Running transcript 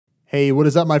Hey, what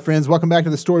is up, my friends? Welcome back to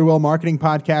the Storywell Marketing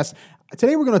Podcast.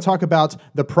 Today, we're going to talk about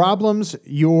the problems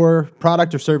your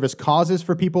product or service causes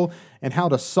for people and how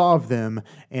to solve them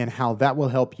and how that will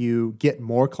help you get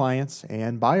more clients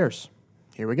and buyers.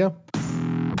 Here we go.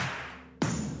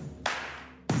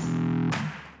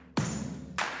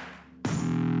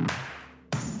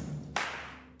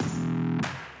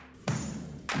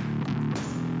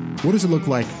 What does it look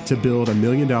like to build $1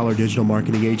 million digital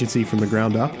marketing agency from the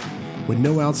ground up with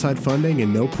no outside funding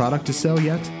and no product to sell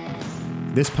yet?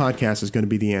 This podcast is going to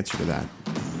be the answer to that.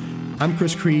 I'm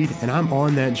Chris Creed, and I'm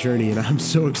on that journey, and I'm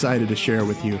so excited to share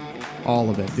with you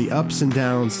all of it. The ups and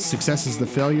downs, the successes, the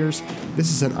failures. This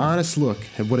is an honest look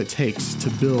at what it takes to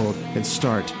build and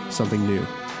start something new.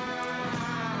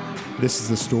 This is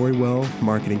the Storywell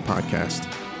Marketing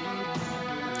Podcast.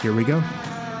 Here we go.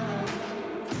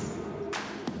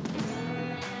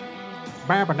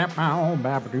 Haven't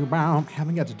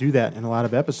got to do that in a lot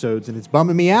of episodes, and it's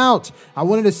bumming me out. I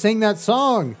wanted to sing that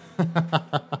song.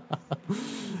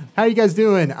 How you guys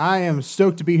doing? I am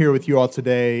stoked to be here with you all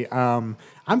today. I'm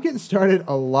getting started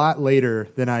a lot later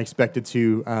than I expected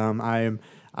to. I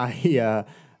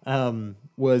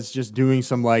was just doing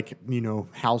some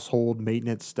household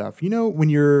maintenance stuff. You know, when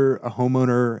you're a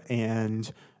homeowner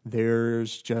and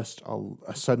there's just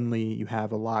suddenly you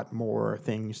have a lot more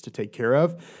things to take care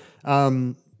of.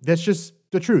 That's just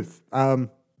the truth.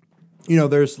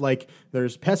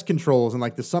 There's pest controls and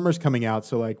the summer's coming out.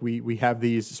 So we have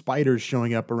these spiders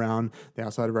showing up around the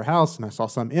outside of our house, and I saw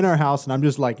some in our house, and I'm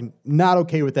just not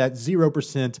okay with that.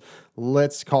 0%.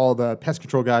 Let's call the pest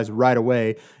control guys right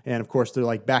away. And of course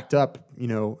they're backed up,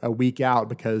 a week out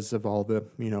because of all the,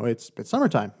 it's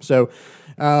summertime. So,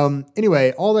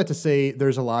 anyway, all that to say,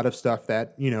 there's a lot of stuff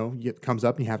that, it comes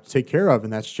up and you have to take care of,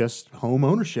 and that's just home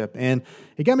ownership. And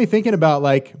it got me thinking about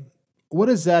what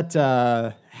is that?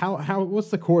 What's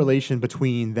the correlation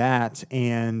between that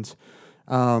and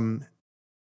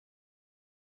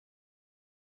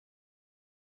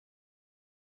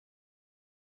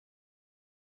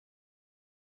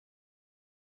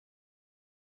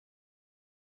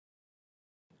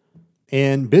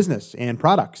business and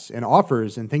products and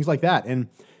offers and things like that? And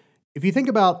if you think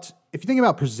about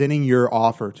presenting your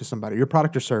offer to somebody, your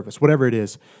product or service, whatever it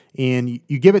is, and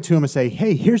you give it to them and say,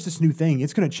 "Hey, here's this new thing.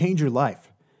 It's going to change your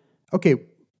life." Okay,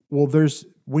 well,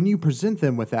 when you present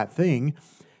them with that thing,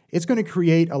 it's going to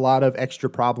create a lot of extra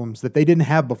problems that they didn't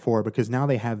have before because now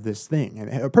they have this thing.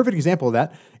 And a perfect example of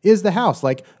that is the house.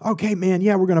 Okay, man,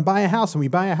 yeah, we're going to buy a house, and we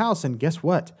buy a house, and guess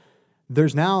what?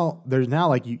 There's now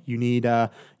you need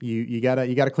you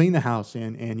gotta clean the house,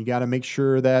 and you gotta make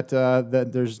sure that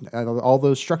that there's all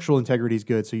those structural integrity is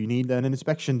good. So you need an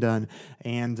inspection done,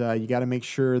 and you gotta make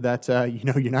sure that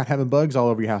you're not having bugs all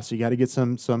over your house. So you gotta get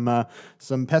some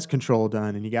pest control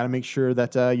done, and you gotta make sure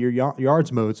that your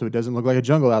yard's mowed so it doesn't look like a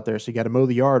jungle out there. So you gotta mow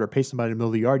the yard or pay somebody to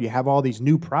mow the yard. You have all these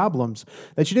new problems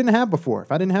that you didn't have before.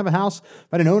 If I didn't have a house, if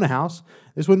I didn't own a house,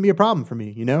 this wouldn't be a problem for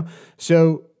me.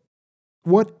 So.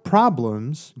 What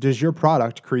problems does your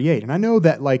product create? And I know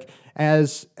that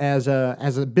as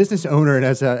a business owner and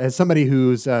as somebody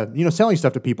who's selling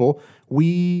stuff to people,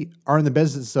 we are in the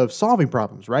business of solving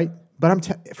problems, right?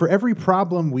 But for every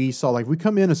problem we solve, we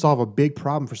come in and solve a big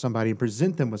problem for somebody and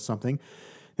present them with something,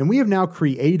 and we have now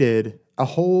created a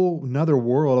whole nother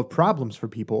world of problems for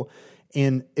people.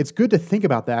 And it's good to think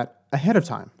about that ahead of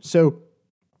time. So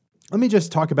let me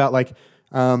just talk about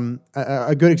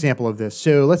a good example of this.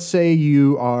 So let's say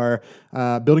you are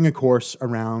building a course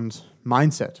around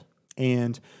mindset,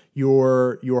 and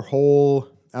your whole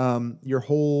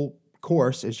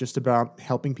course is just about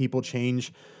helping people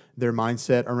change their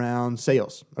mindset around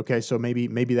sales. Okay, so maybe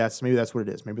that's what it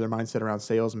is. Maybe their mindset around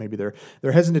sales. Maybe they're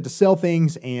hesitant to sell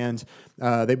things, and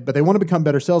but they want to become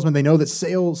better salesmen. They know that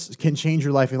sales can change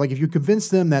your life. If you convince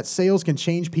them that sales can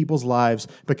change people's lives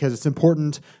because it's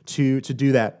important to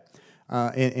do that.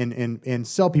 And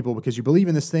sell people because you believe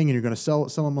in this thing and you're going to sell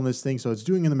them on this thing, so it's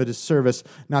doing them a disservice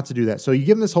not to do that. So you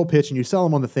give them this whole pitch and you sell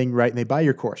them on the thing, right, and they buy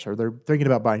your course, or they're thinking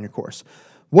about buying your course.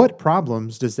 What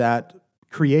problems does that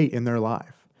create in their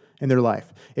life?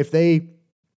 If they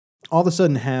all of a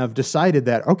sudden have decided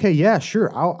that, okay, yeah, sure,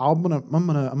 I'm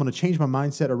gonna change my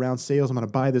mindset around sales. I'm gonna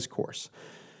buy this course.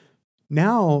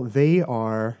 Now they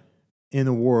are in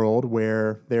a world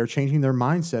where they're changing their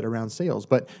mindset around sales.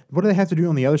 But what do they have to do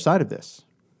on the other side of this?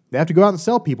 They have to go out and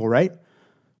sell people, right?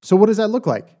 So what does that look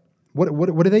like? What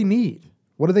do they need?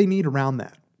 What do they need around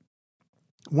that?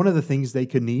 One of the things they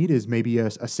could need is maybe a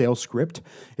sales script.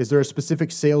 Is there a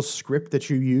specific sales script that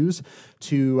you use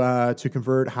to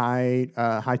convert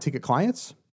high ticket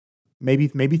clients?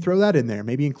 Maybe throw that in there.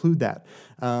 Maybe include that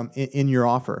in your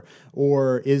offer.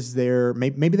 Or is there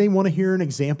maybe they want to hear an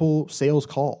example sales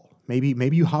call.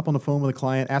 Maybe you hop on the phone with a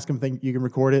client, ask them if you can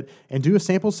record it, and do a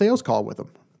sample sales call with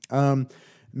them.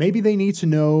 Maybe they need to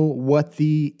know what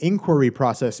the inquiry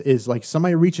process is. Like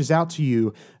somebody reaches out to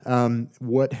you,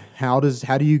 how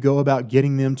do you go about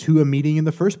getting them to a meeting in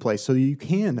the first place so that you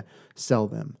can sell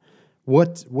them?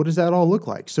 What does that all look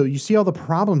like? So you see all the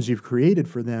problems you've created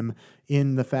for them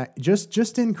in the fact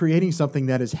just in creating something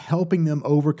that is helping them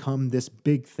overcome this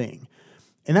big thing.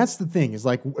 And that's the thing, is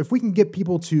like if we can get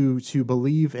people to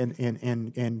believe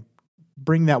and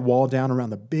bring that wall down around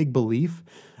the big belief,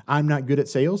 I'm not good at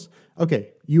sales. Okay,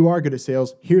 you are good at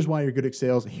sales. Here's why you're good at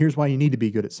sales. Here's why you need to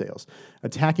be good at sales.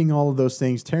 Attacking all of those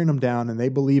things, tearing them down, and they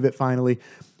believe it finally.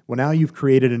 Well, now you've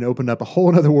created and opened up a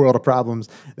whole other world of problems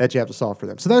that you have to solve for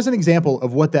them. So there's an example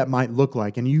of what that might look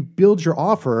like. And you build your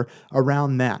offer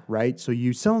around that, right? So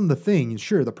you sell them the thing, and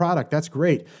sure, the product, that's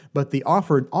great. But the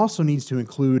offer also needs to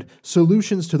include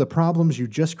solutions to the problems you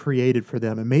just created for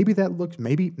them. And maybe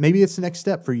maybe it's the next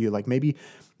step for you. Like maybe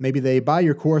they buy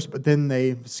your course, but then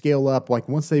they scale up. Like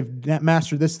once they've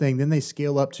mastered this thing, then they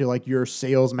scale up to like your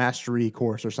sales mastery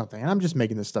course or something. And I'm just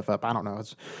making this stuff up. I don't know.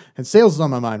 And sales is on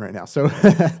my mind right now. So,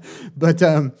 but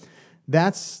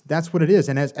that's what it is.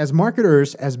 And as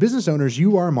marketers, as business owners,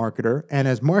 you are a marketer. And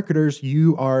as marketers,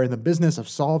 you are in the business of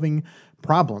solving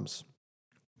problems.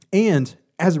 And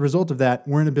as a result of that,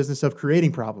 we're in the business of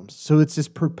creating problems. So it's this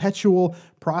perpetual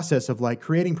process of like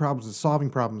creating problems and solving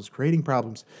problems, creating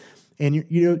problems. And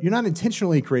you're not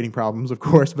intentionally creating problems, of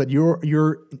course, but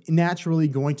you're naturally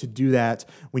going to do that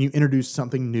when you introduce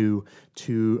something new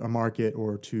to a market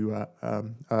or to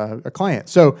a client.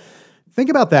 So think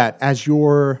about that as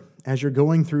you're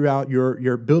going throughout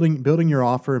your building your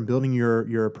offer and building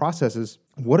your processes.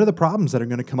 What are the problems that are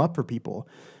going to come up for people?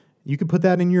 You could put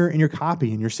that in your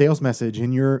copy, in your sales message,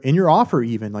 in your offer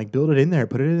even. Like build it in there,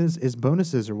 put it in as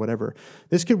bonuses or whatever.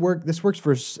 This could work. This works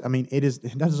for. I mean, it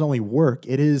doesn't only work.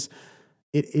 It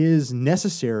is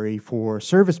necessary for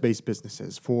service-based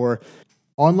businesses, for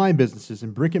online businesses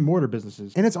and brick and mortar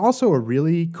businesses, and it's also a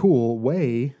really cool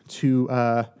way to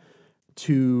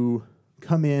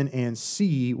come in and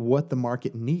see what the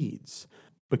market needs.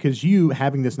 Because you,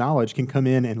 having this knowledge, can come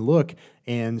in and look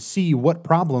and see what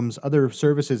problems other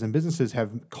services and businesses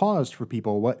have caused for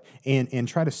people, and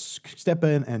try to step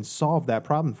in and solve that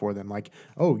problem for them. Like,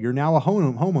 oh, you're now a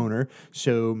homeowner,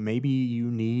 so maybe you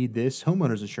need this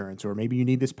homeowner's insurance, or maybe you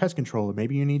need this pest control, or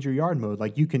maybe you need your yard mowed.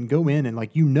 Like, you can go in and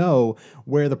like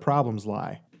where the problems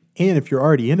lie. And if you're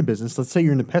already in a business, let's say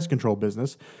you're in the pest control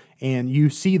business, and you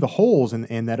see the holes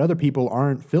and that other people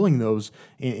aren't filling those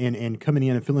and coming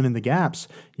in and filling in the gaps,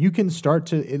 you can start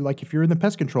to, like if you're in the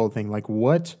pest control thing, like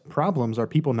what problems are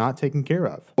people not taking care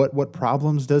of? What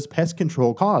problems does pest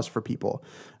control cause for people?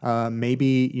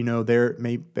 Maybe, what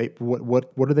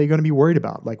are they going to be worried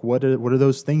about? Like what are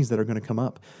those things that are going to come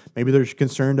up? Maybe they're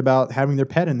concerned about having their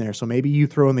pet in there. So maybe you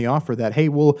throw in the offer that, hey,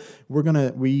 well,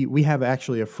 we have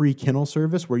actually a free kennel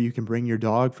service where you can bring your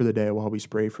dog for the day while we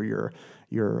spray for your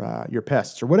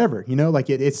pests or whatever, like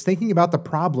it's thinking about the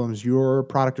problems your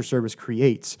product or service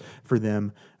creates for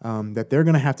them that they're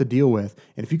going to have to deal with.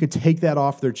 And if you could take that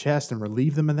off their chest and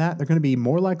relieve them of that, they're going to be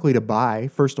more likely to buy,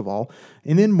 first of all,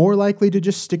 and then more likely to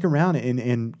just stick around and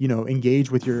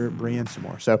engage with your brand some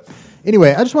more. So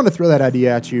anyway, I just want to throw that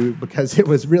idea at you because it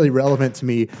was really relevant to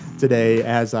me today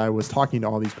as I was talking to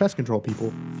all these pest control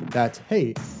people that,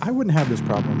 hey, I wouldn't have this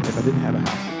problem if I didn't have a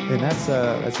house. And that's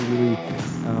a really...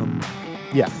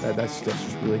 that's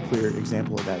just a really clear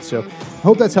example of that. So I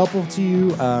hope that's helpful to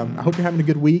you. I hope you're having a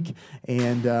good week.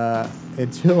 And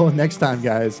until next time,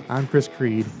 guys, I'm Chris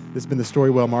Creed. This has been the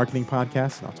Storywell Marketing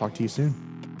Podcast, and I'll talk to you soon.